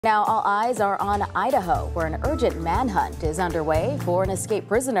Now, all eyes are on Idaho, where an urgent manhunt is underway for an escaped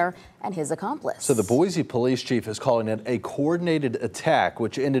prisoner and his accomplice. So the Boise Police Chief is calling it a coordinated attack,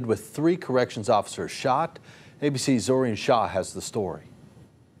 which ended with 3 corrections officers shot. ABC's Zorian Shah has the story.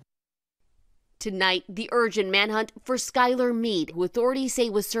 Tonight, the urgent manhunt for Skylar Mead, who authorities say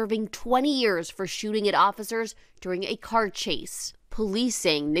was serving 20 years for shooting at officers during a car chase. Police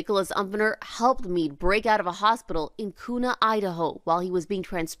saying Nicholas Umpner helped Mead break out of a hospital in Kuna, Idaho, while he was being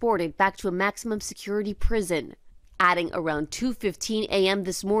transported back to a maximum security prison. Adding around 2:15 a.m.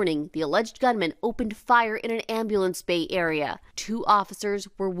 this morning, the alleged gunman opened fire in an ambulance bay area. 2 officers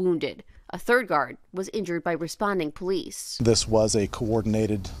were wounded. A third guard was injured by responding police. This was a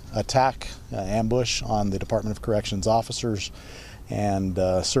coordinated attack, ambush on the Department of Corrections officers, and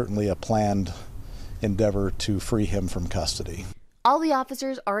certainly a planned endeavor to free him from custody. All the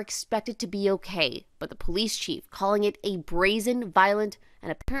officers are expected to be okay, but the police chief calling it a brazen, violent,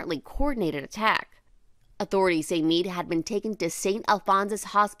 and apparently coordinated attack. Authorities say Mead had been taken to St. Alphonsus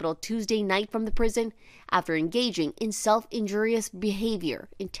Hospital Tuesday night from the prison after engaging in self-injurious behavior,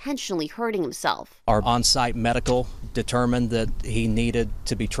 intentionally hurting himself. Our on-site medical determined that he needed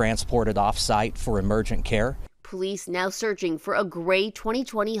to be transported off-site for emergent care. Police now searching for a gray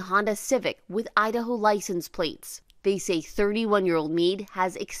 2020 Honda Civic with Idaho license plates. They say 31-year-old Mead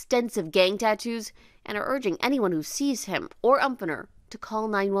has extensive gang tattoos and are urging anyone who sees him or Umpner to call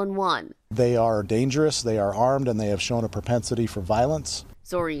 911. They are dangerous, they are armed, and they have shown a propensity for violence.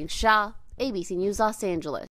 Zorian Shah, ABC News, Los Angeles.